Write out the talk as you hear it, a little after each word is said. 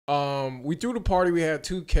We threw the party. We had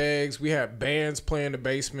 2 kegs. We had bands playing in the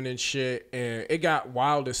basement and shit. And it got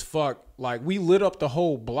wild as fuck. Like, we lit up the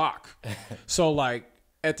whole block. So, like,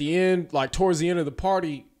 at the end, like, towards the end of the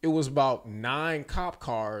party, it was about 9 cop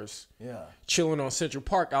cars chilling on Central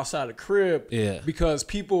Park outside the crib. Yeah. Because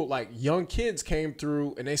people, like, young kids came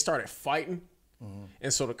through and they started fighting.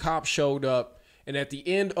 And so the cops showed up. And at the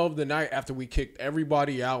end of the night, after we kicked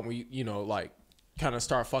everybody out, and we, you know, like, kind of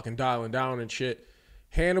start fucking dialing down and shit,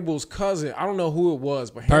 Hannibal's cousin, I don't know who it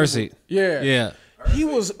was, but Percy. Yeah. He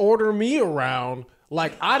was ordering me around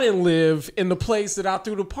like I didn't live in the place that I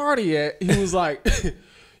threw the party at. He was like,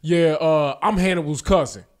 yeah, I'm Hannibal's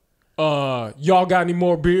cousin. Y'all got any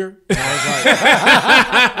more beer? And I was like,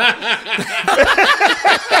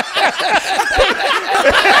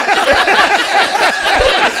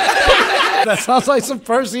 that sounds like some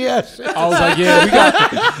Percy ass shit. I was like,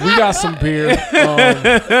 yeah, we got some beer.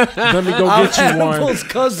 Let me go get you one. Hannibal's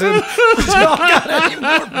cousin. Y'all got any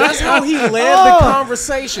more beer? That's how he led the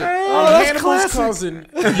conversation. I'm Hannibal's cousin.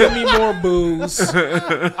 Give me more booze.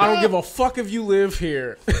 I don't give a fuck if you live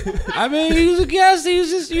here. I mean, he was a guest. He was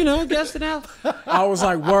just, you know, guesting out. I was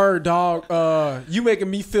like, word, dog. You making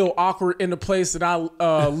me feel awkward in the place that I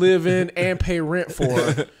live in and pay rent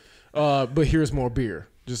for. But here's more beer.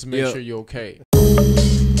 Just to make sure you're okay.